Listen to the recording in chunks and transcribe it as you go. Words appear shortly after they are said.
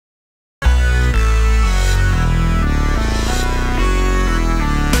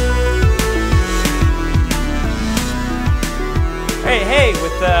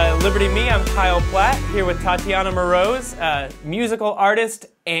Liberty.me, I'm Kyle Platt, here with Tatiana Moroz, musical artist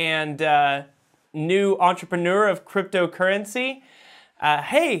and new entrepreneur of cryptocurrency.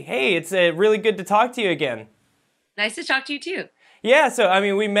 Hey, it's really good to talk to you again. Nice to talk to you too. Yeah, so I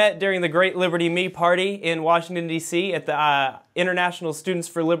mean, we met during the Great Liberty.me party in Washington, D.C. at the International Students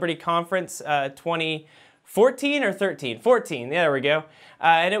for Liberty Conference 2014 or 13? 14, yeah, there we go.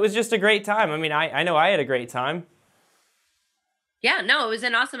 And it was just a great time. I mean, I know I had a great time. Yeah, no, it was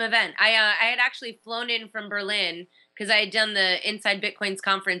an awesome event. I had actually flown in from Berlin because I had done the Inside Bitcoins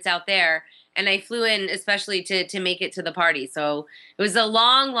conference out there, and I flew in especially to make it to the party. So it was a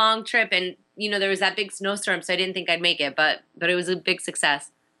long trip, and you know there was that big snowstorm, so I didn't think I'd make it, but it was a big success.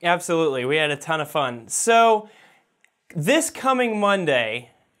 Absolutely, we had a ton of fun. So this coming Monday,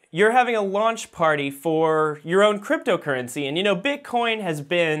 you're having a launch party for your own cryptocurrency. And you know, Bitcoin has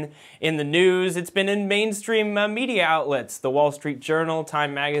been in the news. It's been in mainstream media outlets, the Wall Street Journal,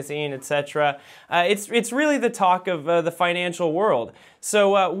 Time Magazine, etc. It's really the talk of the financial world.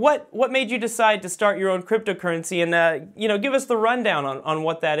 So what made you decide to start your own cryptocurrency? And you know, give us the rundown on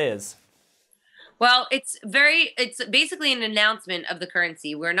what that is. Well, it's basically an announcement of the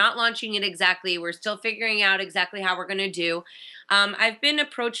currency. We're not launching it exactly. We're still figuring out exactly how we're going to do. I've been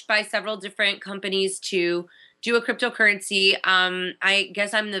approached by several different companies to do a cryptocurrency. I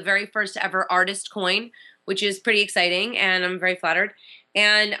guess I'm the very first ever artist coin, which is pretty exciting, and I'm very flattered.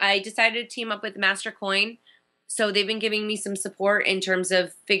 And I decided to team up with Mastercoin. So they've been giving me some support in terms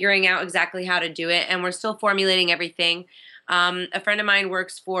of figuring out exactly how to do it, and we're still formulating everything. A friend of mine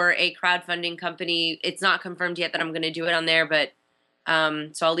works for a crowdfunding company. It's not confirmed yet that I'm going to do it on there, but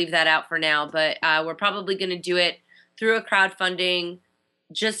so I'll leave that out for now. But we're probably going to do it through a crowdfunding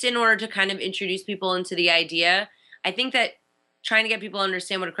just in order to kind of introduce people into the idea. I think that trying to get people to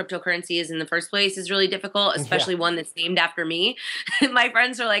understand what a cryptocurrency is in the first place is really difficult, especially one that's named after me. My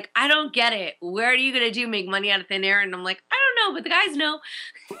friends are like, I don't get it. What are you going to do, make money out of thin air? And I'm like, I don't know, but the guys know.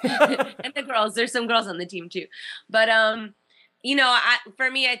 And the girls, there's some girls on the team too. But, you know, for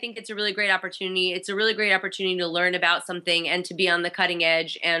me, I think it's a really great opportunity. It's a really great opportunity to learn about something and to be on the cutting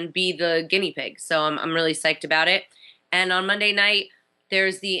edge and be the guinea pig. So I'm really psyched about it. And on Monday night,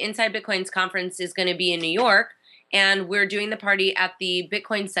 there's the Inside Bitcoins conference is going to be in New York. And we're doing the party at the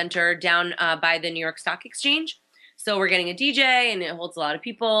Bitcoin Center down by the New York Stock Exchange. So we're getting a DJ, and it holds a lot of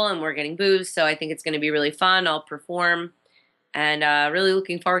people, and we're getting booze. So I think it's going to be really fun. I'll perform, and really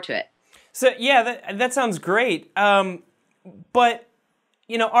looking forward to it. So yeah, that sounds great. But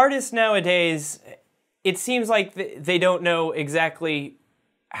you know, artists nowadays, it seems like they don't know exactly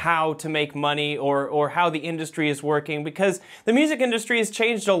how to make money or how the industry is working, because the music industry has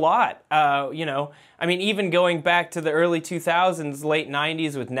changed a lot. You know, I mean, even going back to the early 2000s, late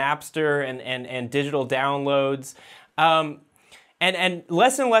 90s with Napster and digital downloads. And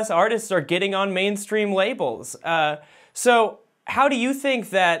less artists are getting on mainstream labels. So how do you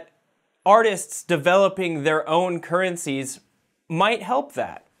think that artists developing their own currencies might help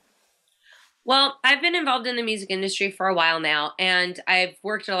that? Well, I've been involved in the music industry for a while now, and I've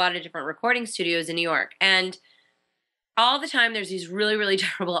worked at a lot of different recording studios in New York. And all the time there's these really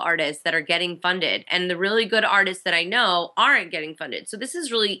terrible artists that are getting funded, and the really good artists that I know aren't getting funded. So this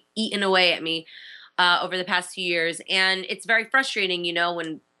has really eaten away at me over the past few years, and it's very frustrating, you know,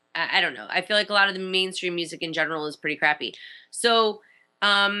 when, I don't know, I feel like a lot of the mainstream music in general is pretty crappy. So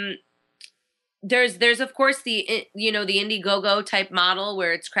there's of course the, you know, the Indiegogo type model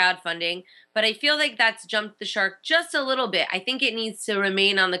where it's crowdfunding, but I feel like that's jumped the shark just a little bit. I think it needs to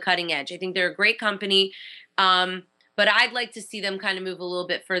remain on the cutting edge. I think they're a great company, but I'd like to see them kind of move a little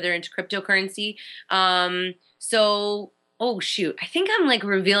bit further into cryptocurrency. So, oh shoot, I think I'm like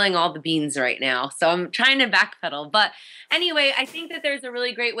revealing all the beans right now, so I'm trying to backpedal. But anyway, I think that there's a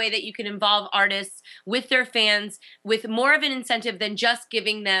really great way that you can involve artists with their fans with more of an incentive than just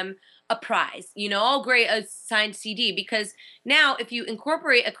giving them a prize, you know, oh great, a signed CD, because now if you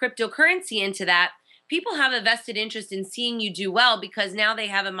incorporate a cryptocurrency into that, people have a vested interest in seeing you do well, because now they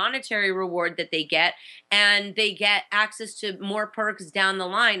have a monetary reward that they get, and they get access to more perks down the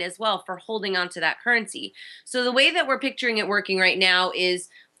line as well for holding on to that currency. So the way that we're picturing it working right now is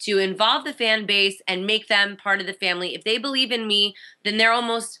to involve the fan base and make them part of the family. If they believe in me, then they're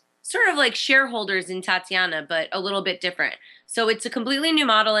almost sort of like shareholders in Tatiana, but a little bit different. So it's a completely new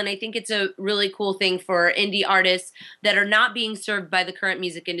model, and I think it's a really cool thing for indie artists that are not being served by the current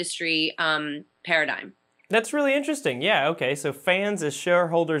music industry paradigm. That's really interesting. Yeah, okay, so fans as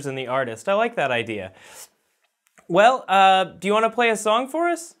shareholders in the artist. I like that idea. Well, do you want to play a song for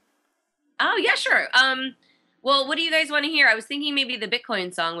us? Oh, yeah, sure. Well, what do you guys want to hear? I was thinking maybe the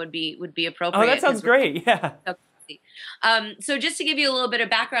Bitcoin song would be appropriate. Oh, that sounds great, yeah. So just to give you a little bit of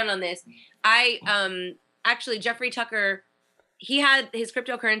background on this, actually Jeffrey Tucker, he had his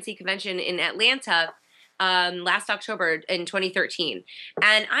cryptocurrency convention in Atlanta last October in 2013.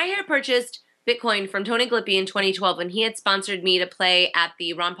 And I had purchased Bitcoin from Tony Glippi in 2012 when he had sponsored me to play at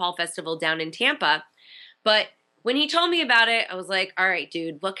the Ron Paul Festival down in Tampa. But when he told me about it, I was like, all right,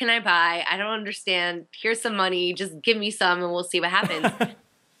 dude, what can I buy? I don't understand. Here's some money. Just give me some and we'll see what happens.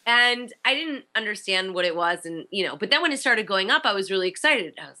 And I didn't understand what it was. And, but then when it started going up, I was really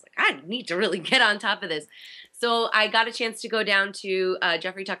excited. I was like, I need to really get on top of this. So I got a chance to go down to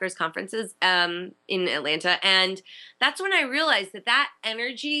Jeffrey Tucker's conferences in Atlanta. And that's when I realized that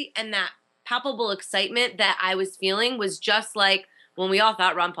energy and that palpable excitement that I was feeling was just like when we all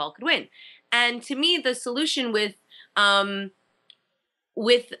thought Ron Paul could win. And to me, the solution with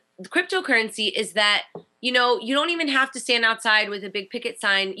cryptocurrency is that, you don't even have to stand outside with a big picket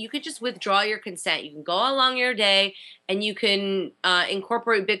sign. You could just withdraw your consent. You can go along your day and you can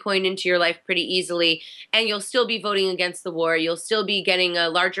incorporate Bitcoin into your life pretty easily, and you'll still be voting against the war. You'll still be getting a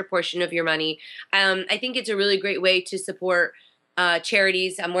larger portion of your money. I think it's a really great way to support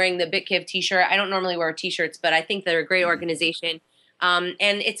charities. I'm wearing the BitGive t-shirt. I don't normally wear t-shirts, but I think they're a great organization. And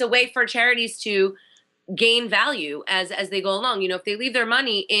it's a way for charities to gain value as they go along. If they leave their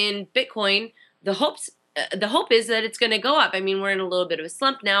money in Bitcoin, the hope is that it's going to go up. I mean, we're in a little bit of a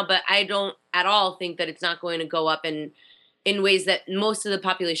slump now, but I don't at all think that it's not going to go up in ways that most of the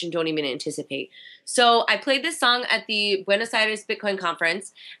population don't even anticipate. So I played this song at the Buenos Aires Bitcoin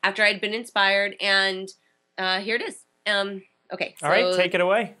conference after I'd been inspired, and here it is. Okay. So, all right, take it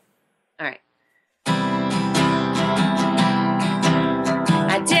away. All right.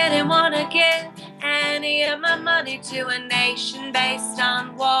 I didn't want to give any of my money to a nation based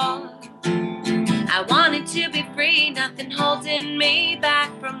on war. I wanted to be free, nothing holding me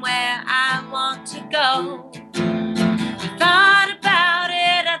back from where I want to go. I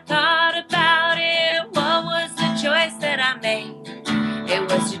thought about it, what was the choice that I made? It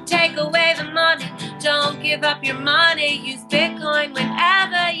was to take away the money, don't give up your money, use Bitcoin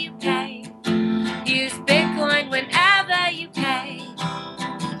whenever you pay. Use Bitcoin whenever you pay.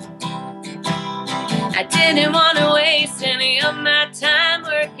 I didn't want to waste any of my time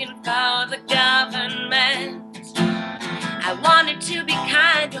working for the government. I wanted to be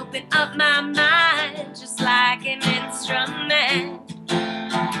kind, open up my mind, just like an instrument.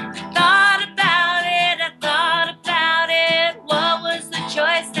 I thought about it, what was the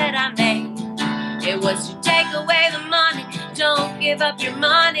choice that I made? It was to take away the money, don't give up your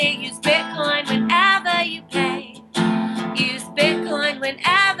money, use Bitcoin whenever you pay. Use Bitcoin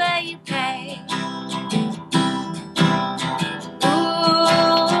whenever you pay.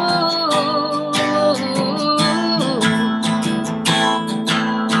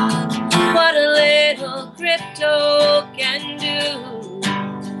 What a little crypto can do.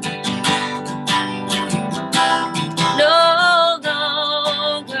 No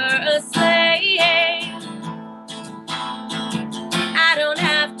longer a slave. I don't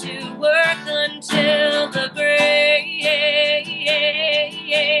have to work until the grave.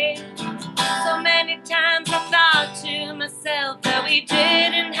 So many times I thought to myself that we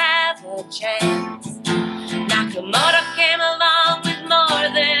didn't have a chance. Nakamoto came along with more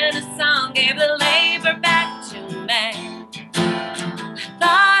than a song, gave the labor back to man. I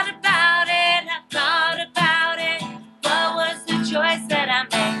thought about it, what was the choice that I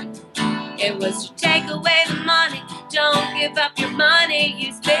made? It was to take away the money, don't give up your money,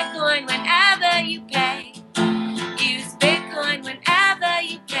 use Bitcoin whenever you pay. Use Bitcoin whenever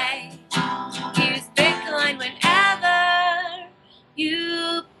you pay. Use Bitcoin whenever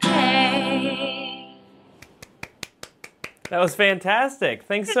you pay. That was fantastic.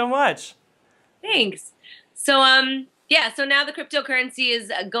 Thanks so much. Thanks. So, so now the cryptocurrency is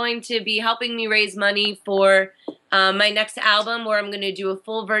going to be helping me raise money for my next album, where I'm going to do a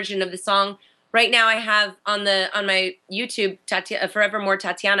full version of the song. Right now I have on my YouTube, Forevermore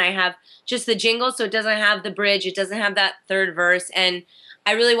Tatiana, I have just the jingle, so it doesn't have the bridge, it doesn't have that third verse, and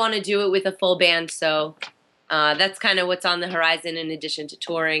I really want to do it with a full band, so that's kind of what's on the horizon, in addition to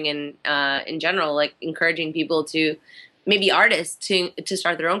touring and in general, like encouraging people to, maybe artists, to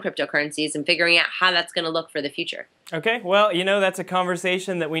start their own cryptocurrencies and figuring out how that's going to look for the future. Okay, well, that's a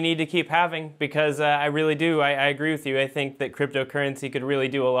conversation that we need to keep having, because I really do. I agree with you. I think that cryptocurrency could really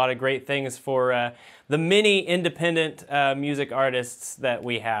do a lot of great things for the many independent music artists that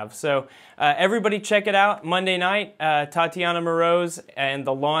we have. So everybody check it out Monday night, Tatiana Moroz and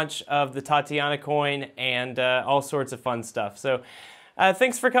the launch of the Tatiana coin and all sorts of fun stuff. So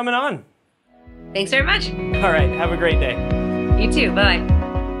thanks for coming on. Thanks very much. All right, have a great day. You too, bye.